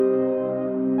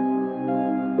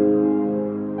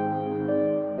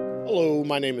Hello,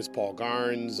 my name is Paul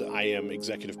Garnes. I am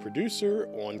executive producer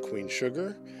on Queen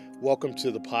Sugar. Welcome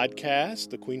to the podcast,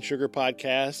 the Queen Sugar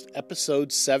Podcast,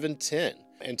 episode 710.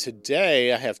 And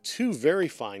today I have two very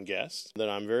fine guests that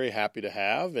I'm very happy to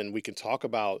have, and we can talk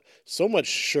about so much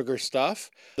sugar stuff.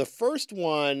 The first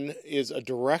one is a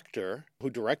director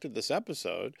who directed this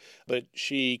episode, but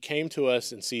she came to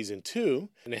us in season 2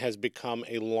 and has become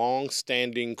a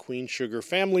long-standing Queen Sugar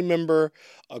family member,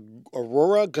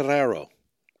 Aurora Guerrero.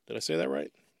 Did I say that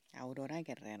right? Aurora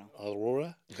Guerrero.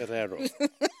 Aurora Guerrero.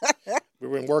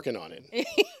 We've been working on it.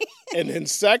 And then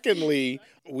secondly,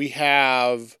 we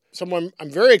have someone I'm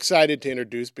very excited to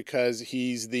introduce because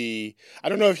I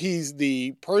don't know if he's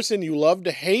the person you love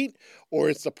to hate or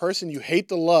it's the person you hate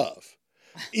to love.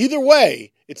 Either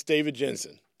way, it's David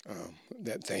Jensen.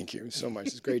 Thank you so much.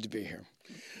 It's great to be here.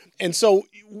 And so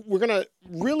we're going to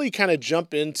really kind of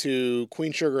jump into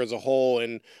Queen Sugar as a whole.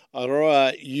 And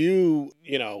Aurora, you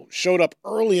showed up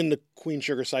early in the Queen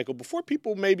Sugar cycle before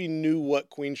people maybe knew what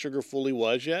Queen Sugar fully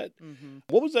was yet. Mm-hmm.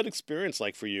 What was that experience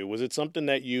like for you? Was it something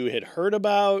that you had heard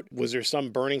about? Was there some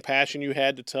burning passion you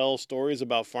had to tell stories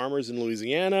about farmers in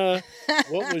Louisiana?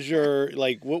 What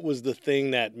was the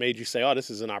thing that made you say, oh,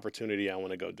 this is an opportunity I want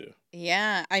to go do?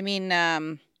 Yeah, I mean,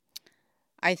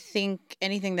 I think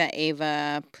anything that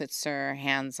Ava puts her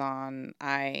hands on,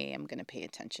 I am going to pay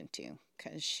attention to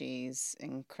because she's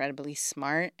incredibly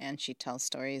smart and she tells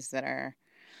stories that are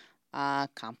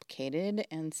complicated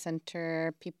and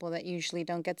center people that usually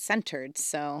don't get centered.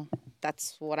 So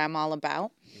that's what I'm all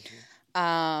about.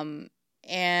 Mm-hmm.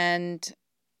 And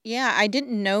yeah, I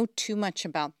didn't know too much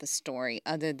about the story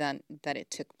other than that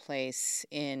it took place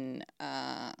in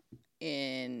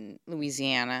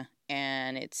Louisiana.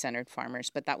 And it centered farmers,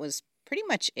 but that was pretty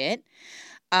much it.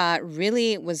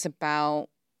 Really, it was about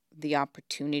the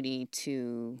opportunity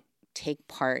to take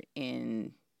part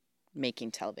in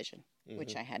making television, mm-hmm.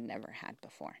 which I had never had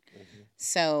before. Mm-hmm.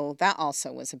 So that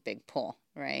also was a big pull,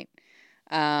 right?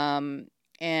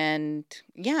 And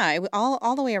yeah,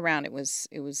 all the way around, it was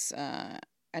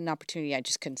an opportunity I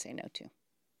just couldn't say no to.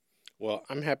 Well,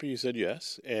 I'm happy you said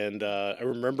yes. And I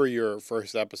remember your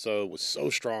first episode was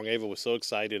so strong. Ava was so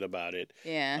excited about it.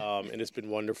 Yeah. And it's been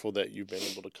wonderful that you've been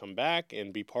able to come back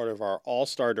and be part of our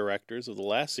all-star directors of the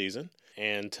last season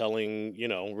and telling,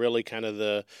 really kind of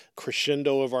the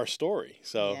crescendo of our story.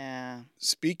 So yeah.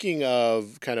 Speaking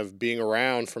of kind of being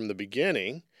around from the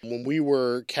beginning, when we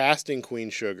were casting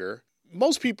Queen Sugar,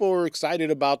 most people are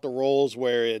excited about the roles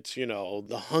where it's,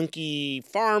 the hunky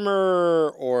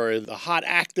farmer or the hot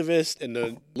activist in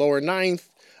the lower ninth.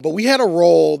 But we had a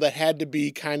role that had to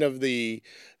be kind of the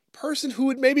person who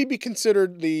would maybe be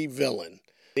considered the villain,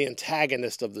 the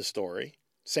antagonist of the story,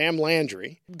 Sam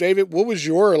Landry. David, what was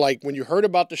when you heard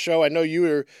about the show? I know you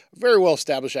were a very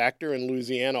well-established actor in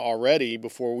Louisiana already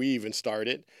before we even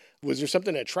started. Was there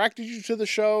something that attracted you to the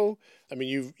show? I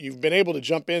mean, you've been able to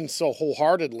jump in so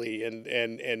wholeheartedly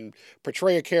and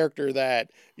portray a character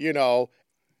that,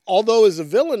 although as a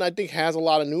villain, I think has a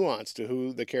lot of nuance to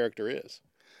who the character is.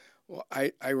 Well,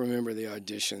 I remember the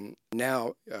audition.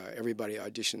 Now everybody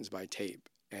auditions by tape,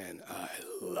 and I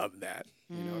love that,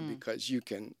 because you're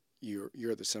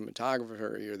the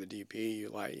cinematographer, you're the DP,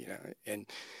 and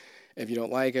if you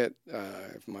don't like it,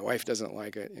 if my wife doesn't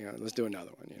like it, let's do another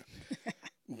one,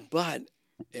 But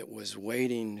it was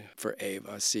waiting for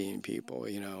Ava, seeing people,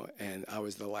 and I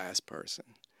was the last person.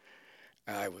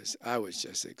 I was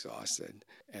just exhausted,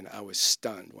 and I was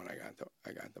stunned when I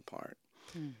got the part.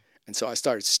 And so I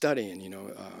started studying,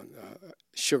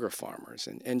 sugar farmers,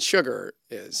 and sugar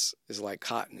is like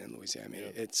cotton in Louisiana. I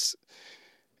mean, it's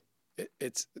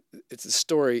the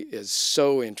story is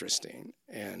so interesting,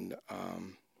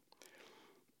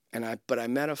 but I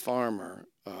met a farmer.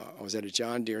 I was at a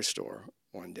John Deere store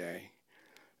one day,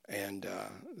 and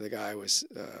the guy was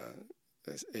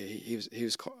he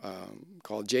was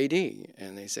called JD,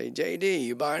 and they say, JD,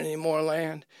 you buying any more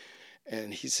land?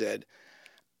 And he said,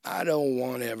 I don't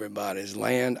want everybody's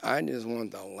land. I just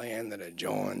want the land that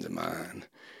adjoins mine.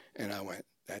 And I went,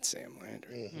 that's Sam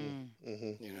Landry,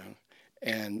 mm-hmm.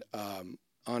 And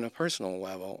on a personal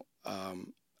level,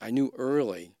 I knew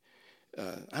early.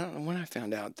 I don't know when I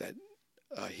found out that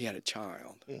he had a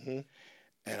child. Mm-hmm.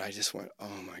 And I just went,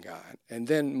 oh, my God. And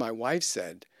then my wife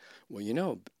said,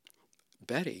 well,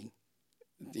 Betty,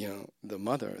 the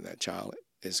mother of that child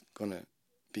is going to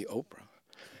be Oprah.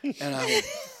 And I went,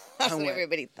 that's what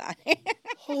everybody thought.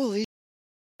 Holy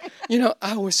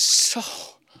I was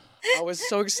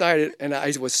so excited, and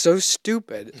I was so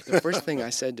stupid. The first thing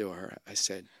I said to her, I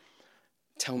said,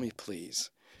 tell me, please,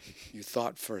 you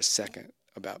thought for a second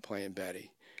about playing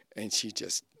Betty. And she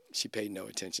just she paid no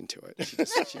attention to it.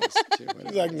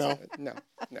 She's like, no.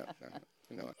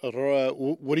 No. Aurora,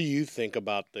 what do you think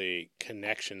about the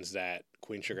connections that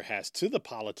Queen Sugar has to the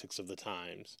politics of the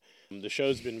times? The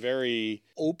show's been very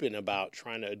open about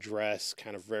trying to address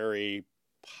kind of very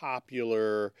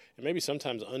popular and maybe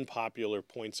sometimes unpopular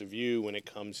points of view when it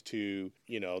comes to,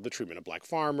 the treatment of black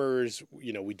farmers.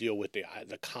 We deal with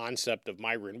the concept of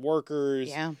migrant workers.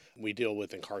 Yeah. We deal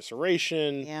with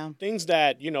incarceration. Yeah. Things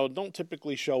that, don't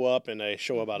typically show up in a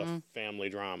show about a family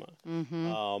drama.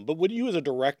 But with you as a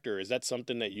director, is that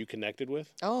something that you connected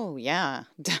with? Oh, yeah,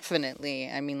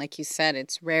 definitely. I mean, like you said,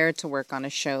 it's rare to work on a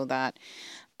show that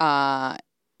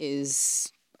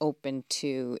is open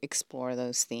to explore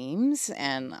those themes,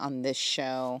 and on this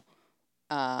show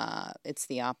it's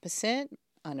the opposite,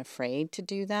 unafraid to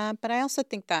do that. But I also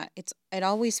think that it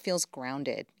always feels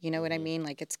grounded, you know what I mean?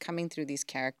 Like, it's coming through these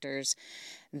characters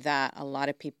that a lot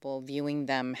of people viewing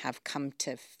them have come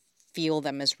to feel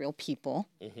them as real people,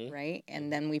 right?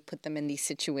 And then we put them in these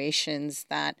situations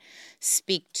that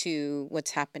speak to what's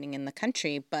happening in the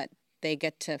country, but they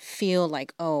get to feel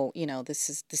like, oh,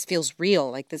 this feels real.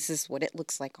 Like, this is what it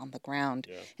looks like on the ground.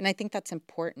 Yeah. And I think that's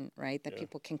important, right? That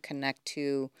people can connect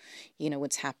to,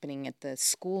 what's happening at the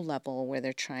school level where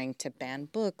they're trying to ban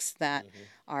books that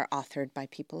are authored by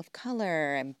people of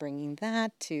color and bringing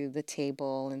that to the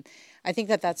table. And I think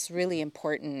that that's really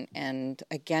important. And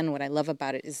again, what I love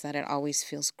about it is that it always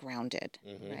feels grounded,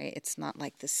 right? It's not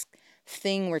like this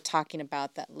thing we're talking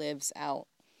about that lives out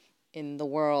in the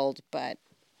world, but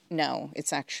no,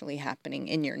 it's actually happening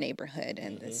in your neighborhood,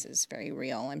 and this is very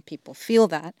real, and people feel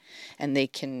that, and they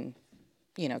can,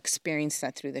 experience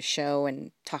that through the show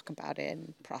and talk about it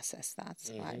and process that.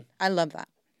 So I love that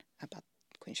about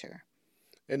Queen Sugar.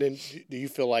 And then do you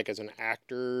feel like as an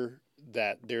actor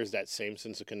that there's that same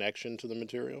sense of connection to the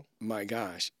material? My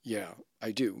gosh, yeah,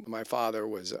 I do. My father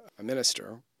was a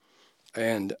minister,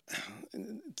 and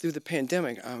through the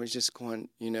pandemic, I was just going,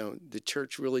 the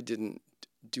church really didn't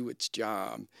do its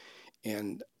job,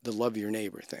 and the love your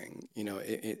neighbor thing.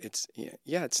 It's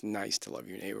nice to love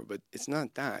your neighbor, but it's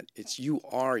not that. It's you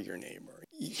are your neighbor.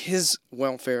 His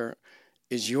welfare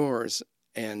is yours,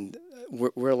 and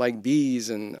we're like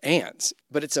bees and ants.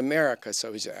 But it's America,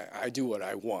 so I do what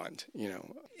I want.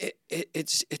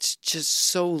 It's just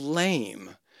so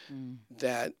lame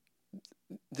that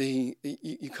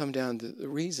you come down to the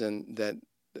reason that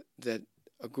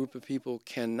a group of people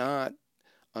cannot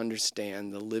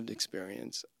understand the lived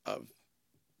experience of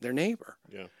their neighbor.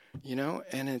 Yeah.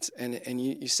 And it's and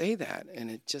you say that,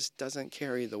 and it just doesn't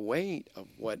carry the weight of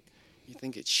what you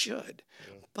think it should.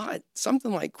 Yeah. But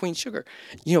something like Queen Sugar,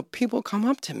 people come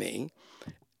up to me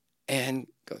and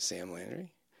go, "Sam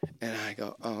Landry," and I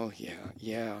go, "Oh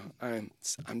yeah, I'm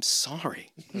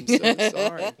sorry, I'm so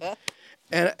sorry,"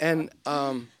 and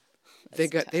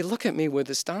they look at me with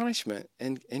astonishment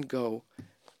and go,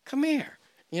 "Come here.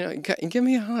 Give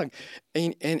me a hug,"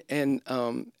 and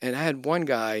I had one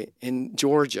guy in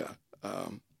Georgia. I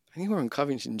think we were in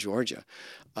Covington, Georgia.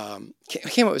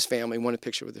 Came up with his family, wanted a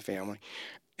picture with the family,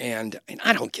 and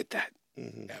I don't get that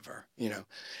ever,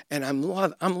 And I'm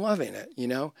loving it,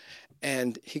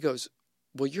 And he goes,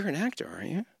 "Well, you're an actor, aren't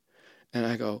you?" And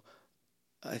I go,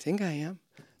 "I think I am,"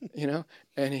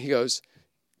 And he goes,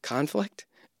 "Conflict?"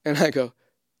 And I go,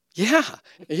 "Yeah."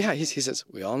 He says,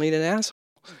 "We all need an asshole."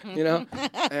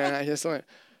 And I just went,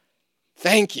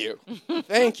 thank you.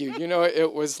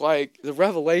 It was like the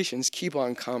revelations keep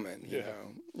on coming,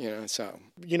 so.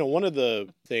 One of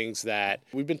the things that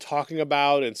we've been talking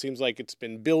about and seems like it's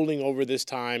been building over this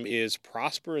time is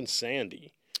Prosper and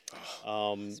Sandy.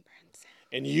 And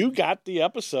you got the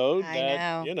episode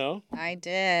I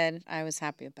did. I was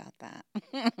happy about that.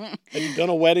 Have you done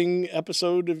a wedding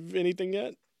episode of anything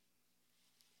yet?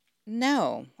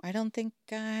 No, I don't think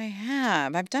I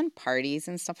have. I've done parties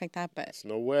and stuff like that, but it's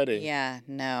no wedding. Yeah,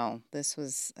 no, this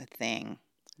was a thing.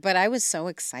 But I was so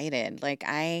excited. Like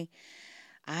I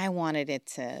wanted it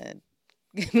to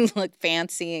look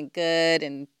fancy and good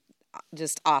and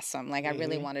just awesome. Like I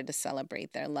really wanted to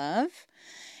celebrate their love.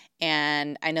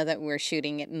 And I know that we're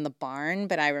shooting it in the barn,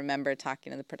 but I remember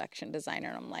talking to the production designer,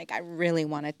 and I'm like, I really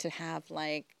wanted to have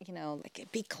like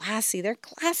it be classy. They're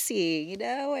classy,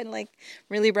 and like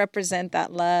really represent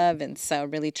that love. And so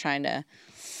really trying to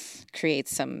create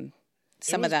some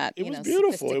of that, it was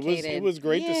beautiful. It was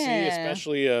great to see,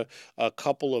 especially a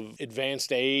couple of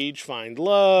advanced age find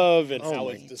love and how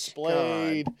it's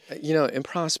displayed. God. And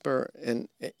Prosper, and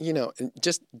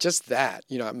just that.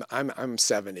 I'm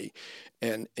 70,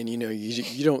 and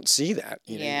you don't see that.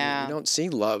 You don't see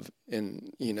love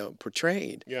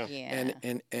portrayed. Yeah.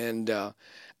 And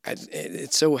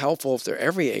it's so helpful if they're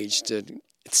every age to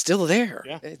it's still there.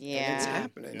 Yeah. And it's Yeah.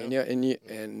 happening,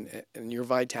 and your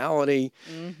vitality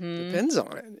depends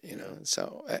on it,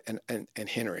 So and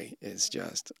Henry is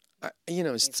just,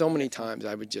 so many times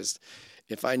I would just,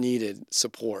 if I needed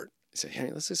support, I say,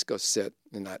 Henry, let's just go sit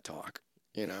and not talk,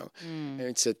 and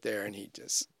he'd sit there and he'd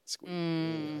just squeak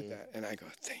like that, and I go,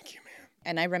 thank you, man.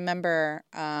 And I remember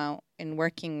in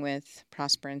working with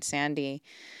Prosper and Sandy,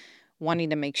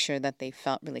 wanting to make sure that they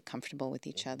felt really comfortable with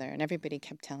each other. And everybody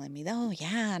kept telling me, oh,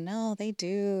 yeah, no, they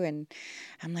do. And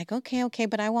I'm like, okay,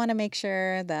 but I want to make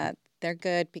sure that they're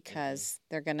good because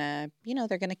they're going to,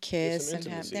 they're going to kiss and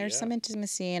there's some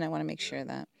intimacy. And I want to make sure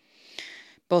that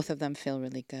both of them feel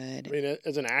really good. I mean,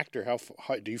 as an actor, how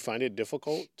do you find it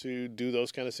difficult to do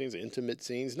those kind of scenes, intimate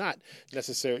scenes? Not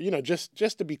necessarily,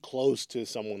 just to be close to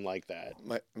someone like that.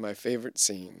 My favorite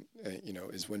scene,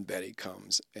 is when Betty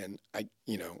comes, and I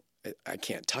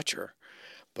can't touch her,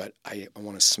 but I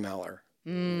want to smell her.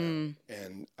 And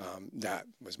that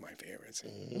was my favorite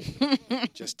scene.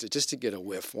 just to get a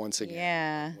whiff once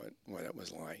again. What it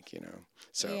was like,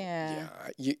 So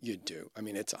you do. I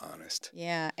mean, it's honest.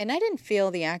 Yeah, and I didn't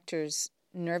feel the actors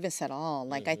nervous at all.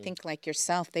 Like I think, like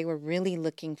yourself, they were really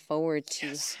looking forward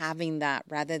to having that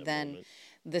rather than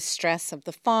the stress of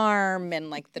the farm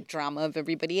and like the drama of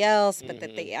everybody else, but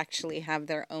that they actually have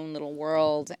their own little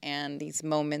world and these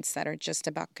moments that are just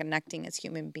about connecting as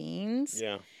human beings.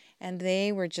 Yeah. And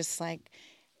they were just like,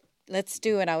 let's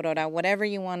do it, Aurora. Whatever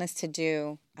you want us to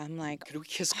do. I'm like, Could we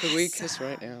kiss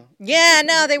right now? Yeah,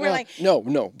 no, they were like.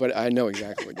 No, but I know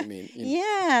exactly what you mean.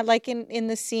 Yeah, like in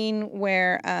the scene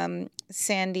where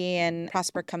Sandy and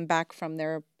Prosper come back from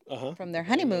their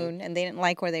honeymoon and they didn't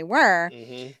like where they were.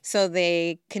 So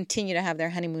they continue to have their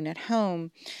honeymoon at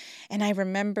home. And I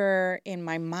remember in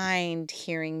my mind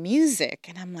hearing music,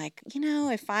 and I'm like,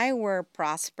 if I were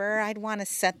Prosper, I'd want to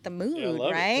set the mood,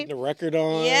 right? Put the record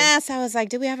on. Yes, I was like,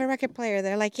 do we have a record player?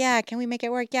 They're like, yeah, can we make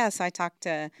it work? Yes, I talked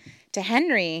to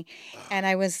Henry, and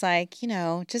I was like,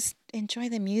 just enjoy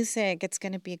the music. It's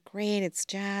going to be great. It's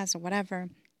jazz or whatever.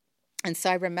 And so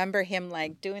I remember him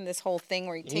like doing this whole thing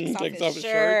where he takes off his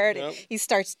shirt and he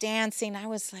starts dancing. I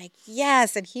was like,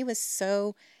 yes, and he was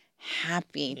so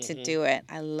happy to do it.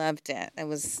 I loved it. It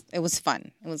was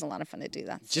fun. It was a lot of fun to do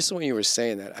that. Just when you were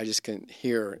saying that, I just couldn't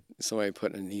hear somebody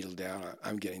putting a needle down.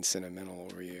 I'm getting sentimental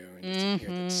over you.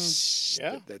 And just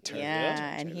hear that turn.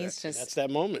 Yeah, and he's just... That's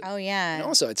that moment. Oh, yeah. And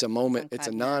also, it's a moment, it's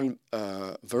a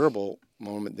non-verbal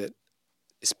moment that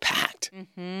is packed.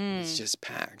 It's just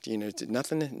packed.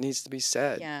 Nothing that needs to be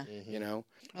said. Yeah.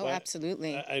 Oh, Well,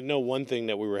 absolutely. I know one thing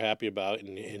that we were happy about,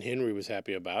 and Henry was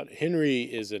happy about. Henry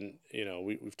is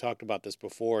we've talked about this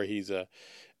before. He's a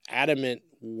adamant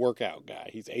workout guy.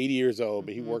 He's 80 years old,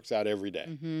 but he works out every day.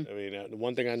 I mean, the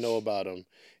one thing I know about him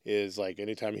is like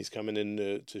anytime he's coming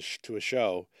in to a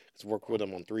show, I've worked with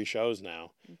him on 3 shows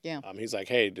now. Yeah. He's like,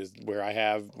 hey, where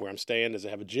I'm staying, does it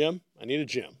have a gym? I need a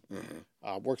gym.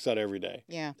 Works out every day.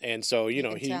 Yeah. And so, you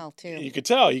can tell, too. You could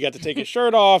tell. He got to take his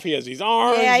shirt off. He has these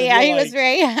arms. Yeah, he was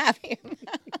very happy.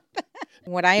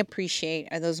 What I appreciate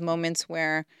are those moments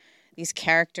where these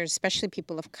characters, especially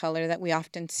people of color that we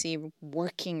often see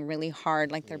working really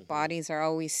hard, like their bodies are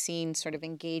always seen sort of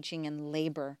engaging in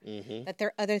labor, that there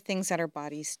are other things that our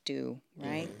bodies do,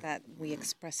 right? That we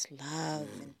express love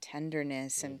and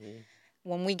tenderness. And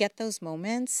when we get those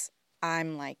moments,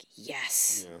 I'm like,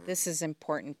 yes, this is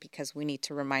important because we need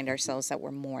to remind ourselves that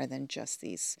we're more than just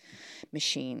these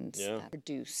machines that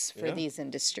produce for these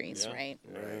industries, right?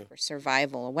 Or for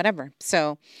survival or whatever.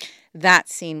 So that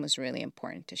scene was really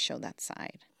important to show that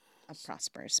side of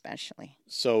Prosper especially.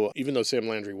 So even though Sam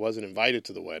Landry wasn't invited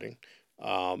to the wedding,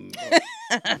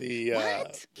 the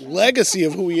legacy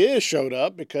of who he is showed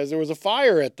up because there was a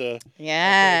fire at the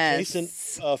adjacent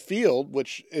field,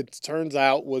 which it turns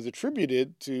out was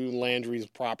attributed to Landry's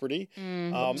property.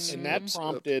 And that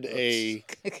prompted a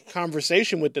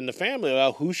conversation within the family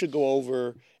about who should go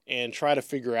over and try to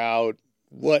figure out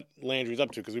what Landry's up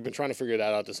to, because we've been trying to figure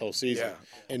that out this whole season.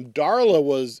 Yeah. And Darla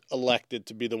was elected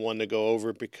to be the one to go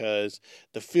over because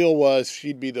the feel was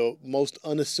she'd be the most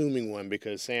unassuming one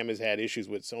because Sam has had issues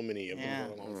with so many of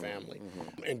them in her own family.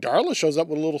 And Darla shows up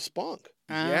with a little spunk.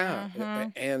 Yeah,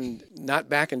 and not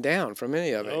backing down from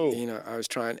any of it. Oh. I was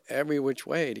trying every which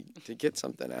way to get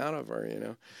something out of her,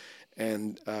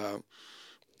 and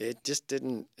it just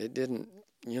didn't,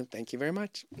 thank you very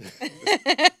much.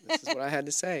 This is what I had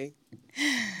to say.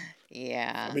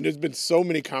 Yeah. I mean, there's been so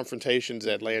many confrontations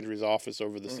at Landry's office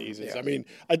over the seasons. I mean,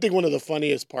 I think one of the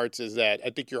funniest parts is that I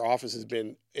think your office has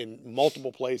been in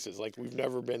multiple places. Like, we've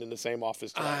never been in the same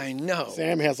office twice. I know.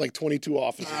 Sam has like 22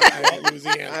 offices in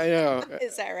Louisiana. I know.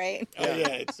 Is that right? Oh,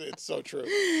 yeah, it's so true.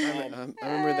 I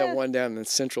remember that one down in the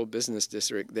Central Business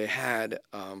District. They had,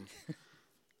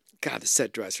 God, the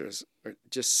set dressers are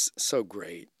just so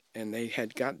great. And they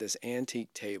had got this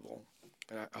antique table.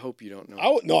 And I hope you don't know.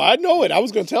 Oh, no, I know it. I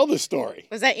was going to tell this story.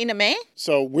 Was that Ina May?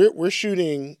 So we're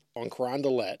shooting on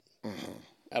Carondelet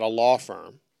at a law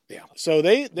firm. Yeah. So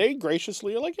they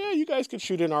graciously are like, yeah, you guys could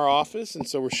shoot in our office. And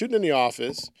so we're shooting in the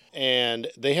office, and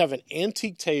they have an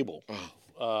antique table.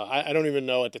 I don't even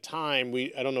know at the time.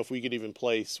 I don't know if we could even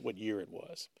place what year it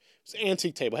was. It's an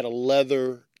antique table. It had a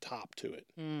leather top to it.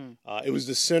 It was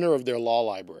the center of their law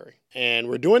library. And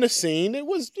we're doing a scene. It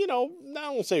was, I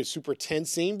don't say a super tense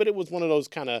scene, but it was one of those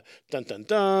kind of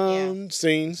dun-dun-dun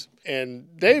scenes. And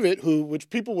David, which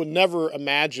people would never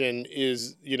imagine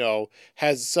is,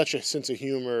 has such a sense of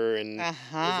humor and is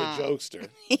a jokester.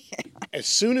 As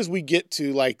soon as we get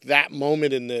to like that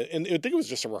moment and I think it was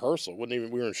just a rehearsal. We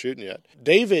weren't shooting yet.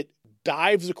 David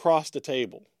dives across the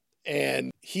table.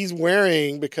 And he's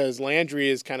wearing, because Landry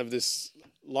is kind of this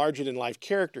larger-than-life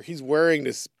character, he's wearing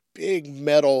this big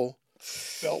metal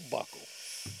belt buckle.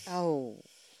 Oh,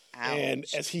 ouch. And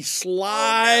as he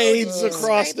slides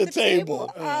across the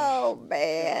table. Oh,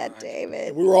 man, David.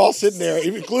 And we were all sitting there,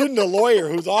 including the lawyer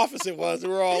whose office it was. We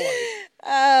were all like...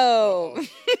 Oh.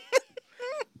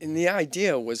 And the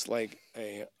idea was like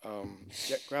a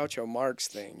Groucho Marx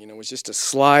thing, it was just a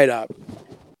slide up.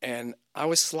 And I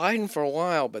was sliding for a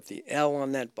while, but the L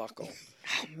on that buckle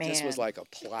just was like a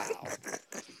plow.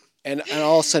 And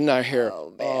all of a sudden I hear,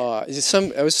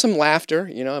 it was some laughter,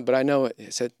 but I know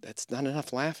it said, that's not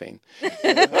enough laughing.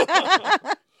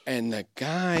 And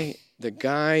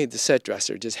the set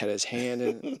dresser just had his hand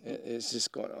and it's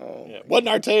just going, oh. Yeah. It wasn't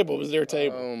our table, it was their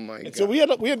table. Oh my God. So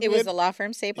it was the law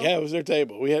firm's table? Yeah, it was their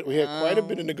table. We had quite a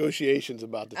bit of negotiations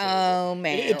about the table. Oh,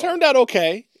 man. It turned out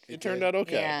okay. It turned out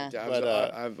okay. Yeah.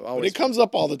 But it comes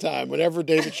up all the time. Whenever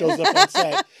David shows up on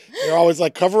set, they're always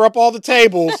like, cover up all the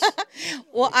tables.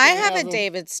 Well, I have a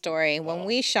David story. When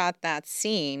we shot that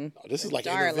scene. This is like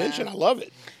an intervention. I love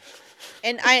it.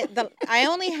 And I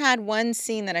only had one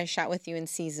scene that I shot with you in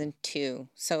season 2.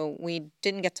 So we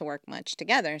didn't get to work much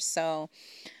together.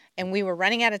 And we were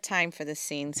running out of time for the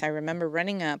scene. So I remember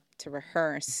running up to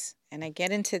rehearse. And I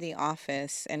get into the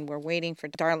office, and we're waiting for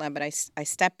Darla, but I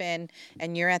step in,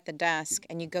 and you're at the desk,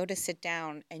 and you go to sit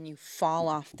down, and you fall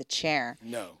off the chair.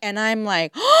 No. And I'm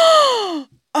like, oh,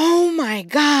 my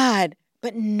God.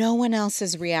 But no one else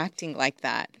is reacting like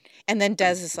that. And then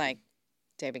Des is like,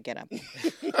 David, get up.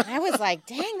 And I was like,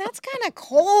 dang, that's kind of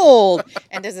cold.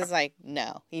 And Des is like,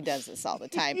 no, he does this all the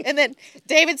time. And then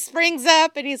David springs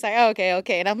up, and he's like,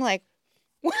 okay. And I'm like,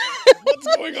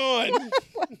 what's going on?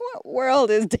 What world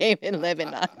is David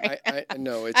living on right now? I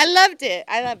know. I loved it.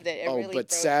 It really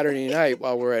but Saturday night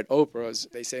while we're at Oprah's,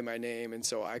 they say my name, and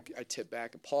so I tip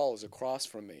back, and Paul is across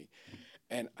from me.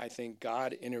 And I think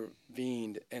God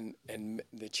intervened, and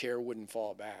the chair wouldn't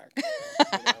fall back.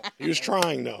 He was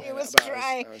trying, though. He was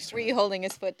trying. Were you holding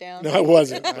his foot down? No, I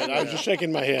wasn't. But I was just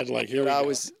shaking my head like, here we go. I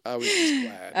was just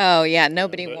glad. Oh, yeah.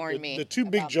 Nobody warned me. The two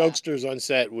big jokesters on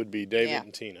set would be David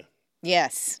and Tina.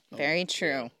 Yes, very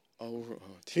true.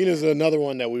 Tina's another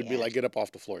one that we'd be like, get up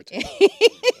off the floor, Tina.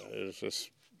 It's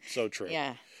just so true.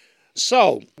 Yeah.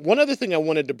 So, one other thing I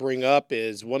wanted to bring up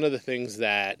is one of the things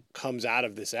that comes out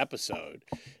of this episode.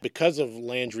 Because of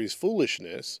Landry's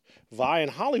foolishness, Vi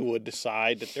and Hollywood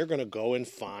decide that they're going to go and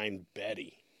find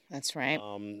Betty. That's right.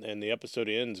 And the episode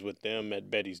ends with them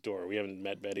at Betty's door. We haven't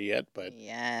met Betty yet, but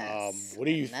yes. What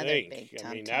do you think?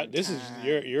 I mean, this is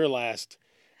your last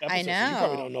episode, I know. So you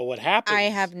probably don't know what happened. I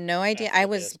have no idea. I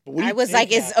was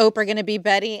like, is Oprah going to be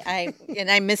Betty?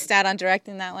 I missed out on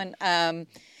directing that one.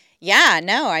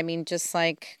 I mean, just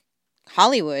like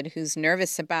Hollywood, who's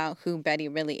nervous about who Betty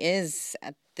really is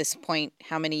at this point,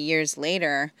 how many years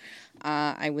later,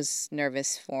 I was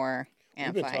nervous for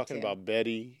Aunt Vi. We've been talking about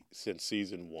Betty since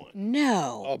season 1.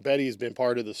 No. Oh, Betty has been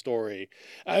part of the story.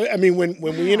 I mean, when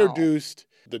we introduced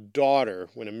the daughter,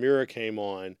 when Amira came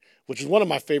on, which is one of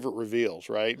my favorite reveals,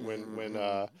 right?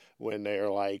 When they're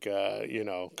like,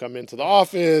 come into the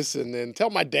office and then tell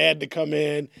my dad to come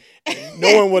in. And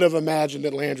no one would have imagined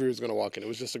that Landry was going to walk in. It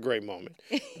was just a great moment.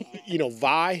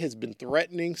 Vi has been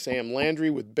threatening Sam Landry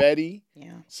with Betty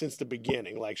since the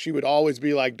beginning. Like, she would always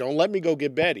be like, don't let me go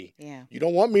get Betty. Yeah. You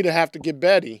don't want me to have to get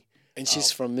Betty. And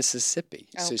she's from Mississippi,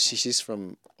 Okay. so she's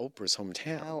from Oprah's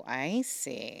hometown. Oh, I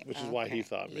see. Which is why he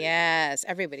thought maybe. Yes,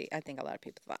 everybody. I think a lot of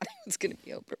people thought it was going to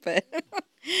be Oprah,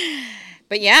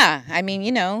 but yeah, I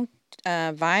mean,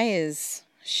 Vi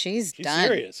she's done.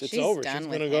 Serious. It's over. She's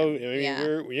going to go.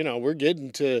 I mean, we're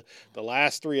getting to the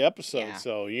last 3 episodes,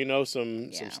 so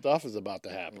some stuff is about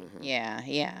to happen. Mm-hmm.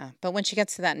 Yeah. But when she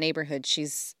gets to that neighborhood,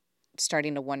 she's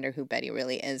starting to wonder who Betty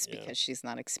really is because she's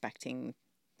not expecting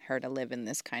her to live in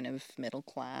this kind of middle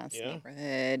class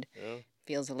neighborhood. Yeah.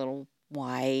 Feels a little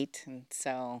white, and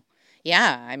so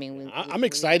I mean, I'm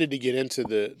excited to get into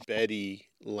the Betty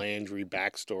Landry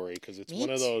backstory because it's one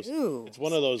of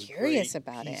those great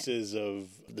pieces of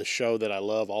the show that I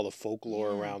love. All the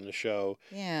folklore around the show.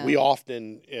 Yeah, we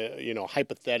often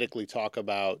hypothetically talk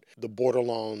about the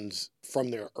Bordelons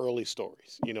from their early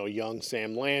stories. Young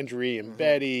Sam Landry and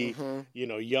Betty.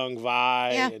 Young Vi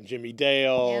and Jimmy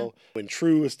Dale when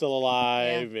True was still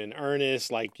alive and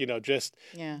Ernest.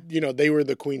 They were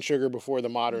the Queen Sugar before the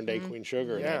modern day Queen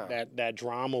Sugar. Yeah. That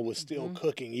drama was still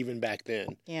cooking even back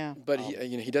then. Yeah, but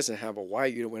he doesn't have a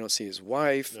wife. We don't see his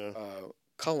wife. No.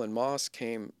 Cullen Moss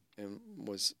came and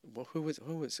was who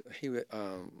was he?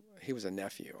 He was a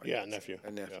nephew. A nephew.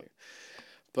 Yeah.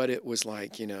 But it was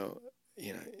like he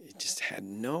just had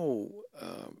no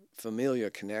familial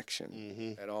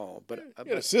connection at all. But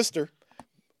a sister.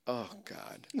 Oh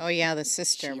God. Oh yeah, the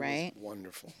sister, right? Was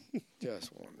wonderful,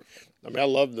 just wonderful. I mean, I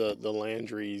love the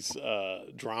Landry's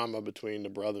drama between the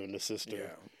brother and the sister.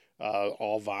 Yeah.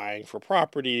 All vying for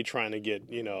property, trying to get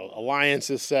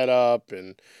alliances set up,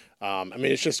 and I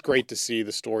mean it's just great to see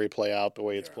the story play out the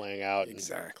way it's playing out.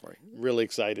 Exactly. Really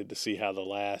excited to see how the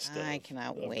last I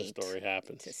cannot wait the story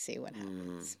happens. To see what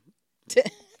happens to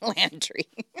Landry.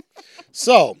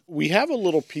 So we have a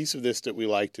little piece of this that we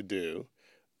like to do,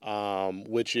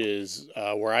 which is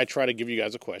where I try to give you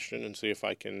guys a question and see if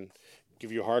I can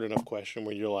give you a hard enough question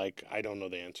where you're like, I don't know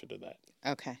the answer to that.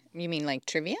 Okay. You mean like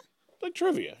trivia? Like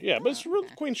trivia, yeah, but it's real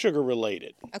Queen Sugar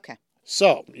related. Okay.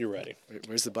 So, you ready?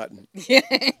 Where's the button?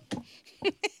 Yeah.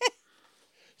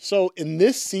 So, in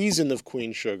this season of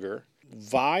Queen Sugar,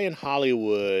 Vi and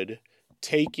Hollywood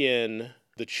take in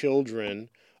the children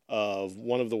of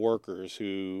one of the workers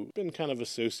who've been kind of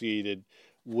associated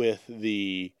with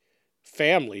the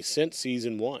family since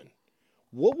season 1.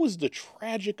 What was the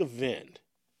tragic event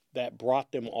that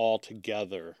brought them all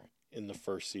together in the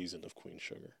first season of Queen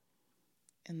Sugar?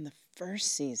 In the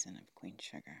first season of Queen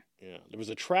Sugar. Yeah, there was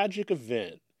a tragic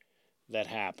event that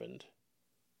happened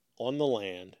on the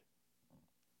land.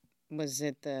 Was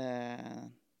it the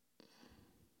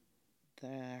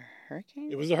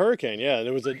hurricane? It was a hurricane, yeah.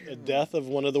 There was a death of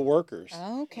one of the workers.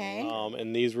 Oh, okay.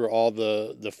 And these were all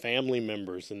the family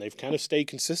members, and they've kind of stayed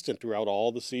consistent throughout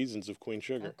all the seasons of Queen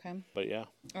Sugar. Okay. But yeah.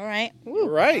 All right. All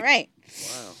right. All right.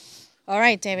 Wow. All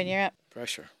right, David, you're up.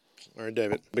 Pressure. All right,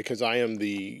 David. Because I am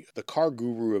the car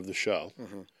guru of the show,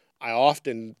 I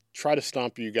often try to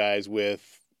stump you guys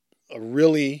with a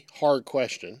really hard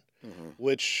question,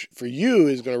 which for you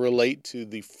is going to relate to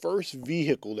the first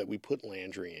vehicle that we put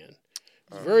Landry in.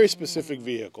 It's a very specific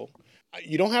vehicle.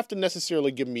 You don't have to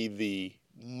necessarily give me the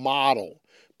model,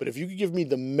 but if you could give me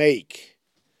the make.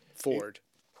 Ford.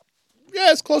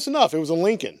 It's close enough. It was a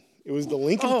Lincoln. It was the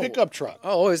Lincoln pickup truck.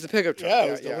 Oh, it was the pickup truck. Yeah,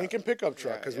 it was the Lincoln pickup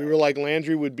truck because we were like,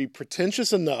 Landry would be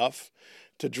pretentious enough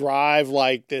to drive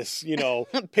like this,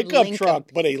 pickup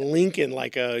truck, but a Lincoln,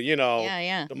 like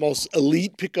the most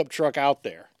elite pickup truck out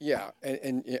there. Yeah,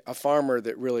 and a farmer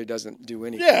that really doesn't do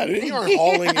anything. Yeah, you aren't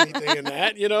hauling anything in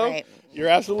that, Right. You're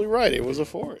absolutely right. It was a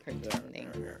Ford.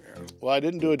 Well, I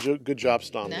didn't do a good job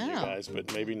stomping you guys,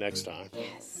 but maybe next time.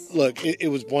 Yes. Look, it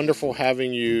was wonderful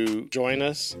having you join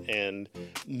us, and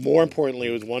more importantly,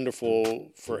 it was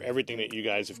wonderful for everything that you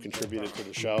guys have contributed to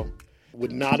the show.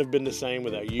 Would not have been the same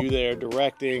without you there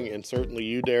directing, and certainly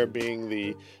you there being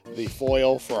the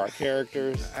foil for our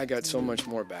characters. I got so much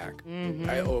more back.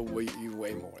 I owe you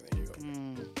way more than you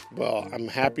owe. Well, I'm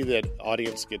happy that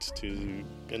audience gets to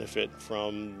benefit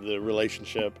from the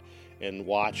relationship and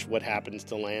watch what happens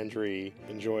to Landry,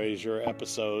 enjoys your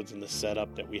episodes and the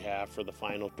setup that we have for the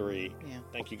final 3. Yeah.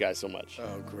 Thank you guys so much.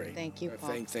 Oh, great. Thank you, Paul.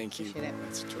 Thank you. Appreciate it.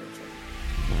 That's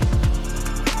terrific.